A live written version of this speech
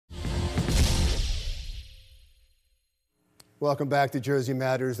Welcome back to Jersey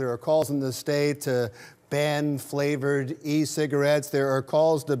Matters. There are calls in the state to ban flavored e-cigarettes. There are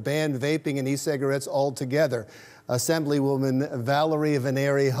calls to ban vaping and e-cigarettes altogether. Assemblywoman Valerie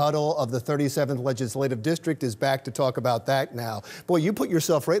Vainieri Huttle of the 37th Legislative District is back to talk about that now. Boy, you put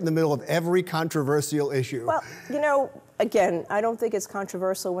yourself right in the middle of every controversial issue. Well, you know, again, I don't think it's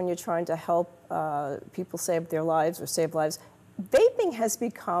controversial when you're trying to help people save their lives or save lives. Vaping has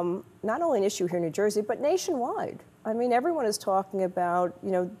become not only an issue here in New Jersey, but nationwide. I mean, everyone is talking about,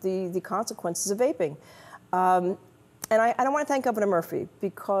 you know, the consequences of vaping. And I don't want to thank Governor Murphy,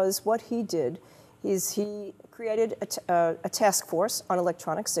 because what he did is he created a task force on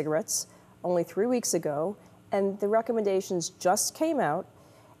electronic cigarettes only 3 weeks ago, and the recommendations just came out.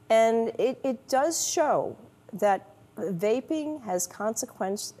 And it does show that vaping has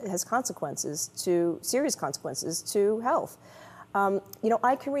serious consequences to health. You know,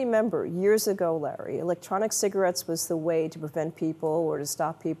 I can remember years ago, Larry, electronic cigarettes was the way to prevent people or to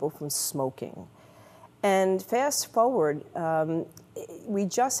stop people from smoking. And fast forward, we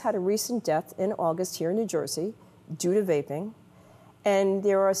just had a recent death in August here in New Jersey due to vaping. And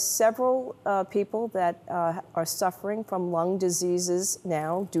there are several people that are suffering from lung diseases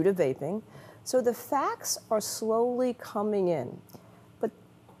now due to vaping. So the facts are slowly coming in.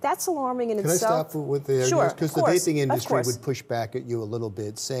 That's alarming in itself. Can I stop with the Sure, because the vaping industry would push back at you a little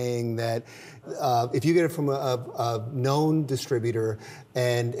bit, saying that if you get it from a known distributor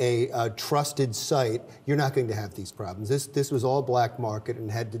and a trusted site, you're not going to have these problems. This was all black market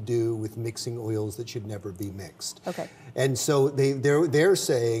and had to do with mixing oils that should never be mixed. Okay. And so they're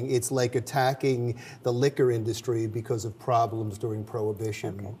saying it's like attacking the liquor industry because of problems during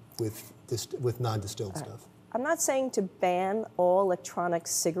Prohibition with non-distilled stuff. I'm not saying to ban all electronic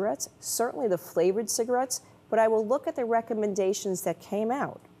cigarettes, certainly the flavored cigarettes, but I will look at the recommendations that came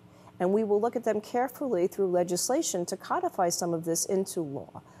out, and we will look at them carefully through legislation to codify some of this into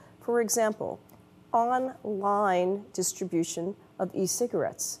law. For example, online distribution of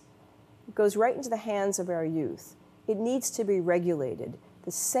e-cigarettes. It goes right into the hands of our youth. It needs to be regulated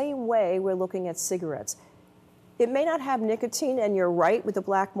the same way we're looking at cigarettes. It may not have nicotine, and you're right with the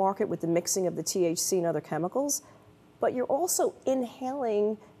black market, with the mixing of the THC and other chemicals, but you're also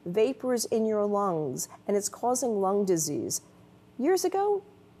inhaling vapors in your lungs, and it's causing lung disease. Years ago,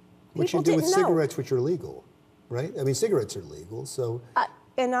 people didn't know. Which you do with cigarettes, which are legal, right? I mean, cigarettes are legal, so.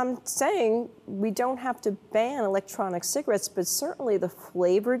 And I'm saying we don't have to ban electronic cigarettes, but certainly the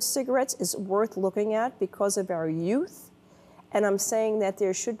flavored cigarettes is worth looking at because of our youth. And I'm saying that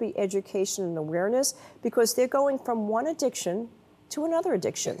there should be education and awareness, because they're going from one addiction to another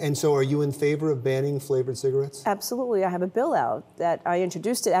addiction. And so are you in favor of banning flavored cigarettes? Absolutely. I have a bill out that I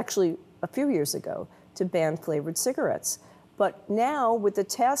introduced it actually a few years ago to ban flavored cigarettes. But now with the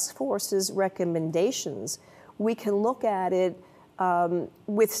task force's recommendations, we can look at it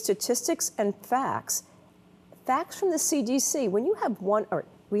with statistics and facts. Facts from the CDC. When you have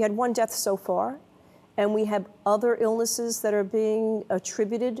we had one death so far, and we have other illnesses that are being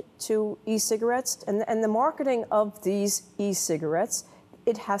attributed to e-cigarettes, and the marketing of these e-cigarettes,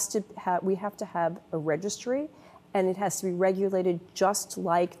 we have to have a registry, and it has to be regulated just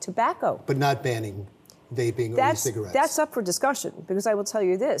like tobacco. But not banning vaping or e-cigarettes. That's up for discussion, because I will tell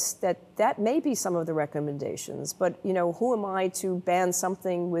you this, that may be some of the recommendations, but you know, who am I to ban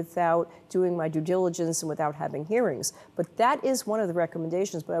something without doing my due diligence and without having hearings? But that is one of the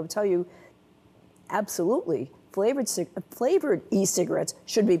recommendations. But I would tell you, absolutely, flavored e-cigarettes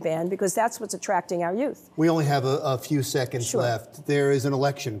should be banned, because that's what's attracting our youth. We only have a few seconds left. There is an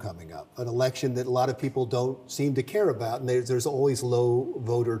election coming up, an election that a lot of people don't seem to care about, and there's always low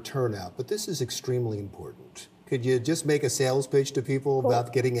voter turnout. But this is extremely important. Could you just make a sales pitch to people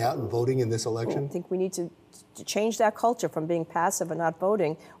about getting out and voting in this election? I think we need to change that culture from being passive and not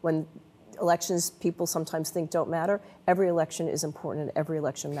voting when elections people sometimes think don't matter. Every election is important, and every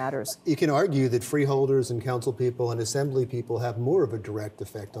election matters. You can argue that freeholders and council people and assembly people have more of a direct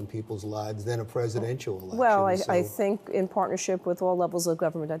effect on people's lives than a presidential election. Well, I think in partnership with all levels of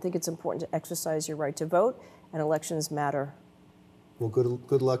government, I think it's important to exercise your right to vote, and elections matter. Well,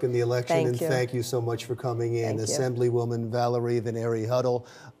 good luck in the election, Thank you so much for coming in. Thank you. Assemblywoman Valerie Vainieri Huttle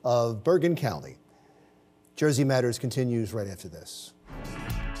of Bergen County. Jersey Matters continues right after this.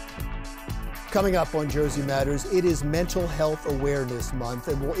 Coming up on Jersey Matters, it is Mental Health Awareness Month,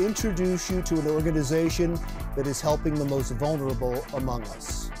 and we'll introduce you to an organization that is helping the most vulnerable among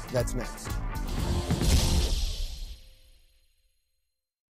us. That's next.